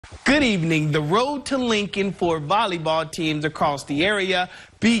Good evening. The road to Lincoln for volleyball teams across the area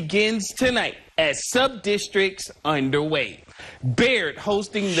begins tonight as sub-districts underway. Baird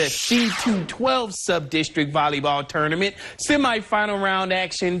hosting the C2-12 sub-district volleyball tournament. Semifinal round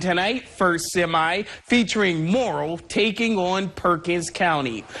action tonight. First semi featuring Morrill taking on Perkins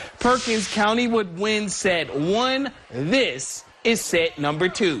County. Perkins County would win set 1. This is set number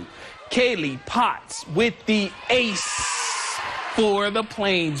 2. Kaylee Potts with the ace for the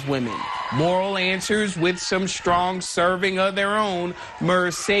Plains women. Morrill answers with some strong serving of their own.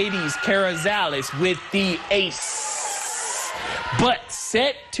 Mercedes Carrizales with the ace. But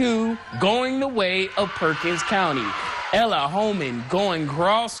set 2 going the way of Perkins County. Ella Holman going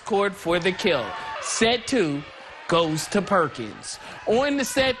cross court for the kill. Set 2 goes to Perkins. On to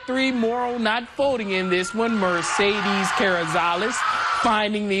set 3, Morrill not folding in this one. Mercedes Carrizales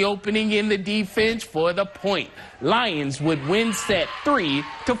finding the opening in the defense for the point. Lions would win set 3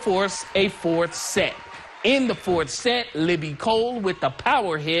 to force a 4th set. In the 4th set, Libby Cole with the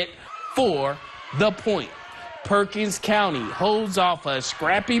power hit for the point. Perkins County holds off a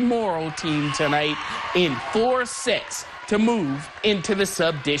scrappy Morrill team tonight in 4 sets to move into the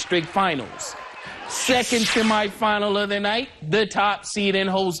sub-district finals. Second semifinal of the night, the top seed and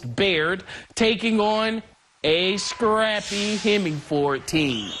host Baird taking on a scrappy Hemingford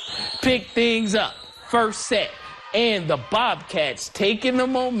team. Pick things up, first set, and the Bobcats taking the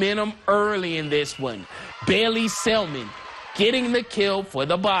momentum early in this one. Bailey Selman getting the kill for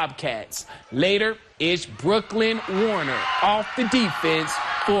the Bobcats. Later, it's Brooklyn Warner off the defense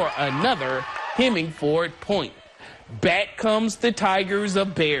for another Hemingford point. Back comes the Tigers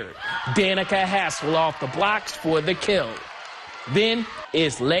of Baird. Danica Hassel off the blocks for the kill. Then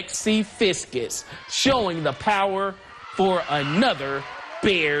is Lexi Fiskus showing the power for another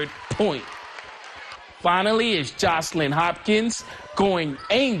Baird point. Finally is Jocelyn Hopkins going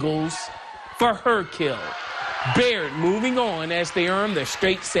angles for her kill. Baird moving on as they earn the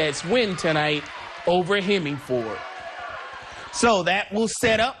straight sets win tonight over Hemingford. So that will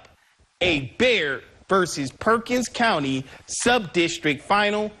set up a Baird versus Perkins County sub-district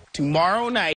final tomorrow night.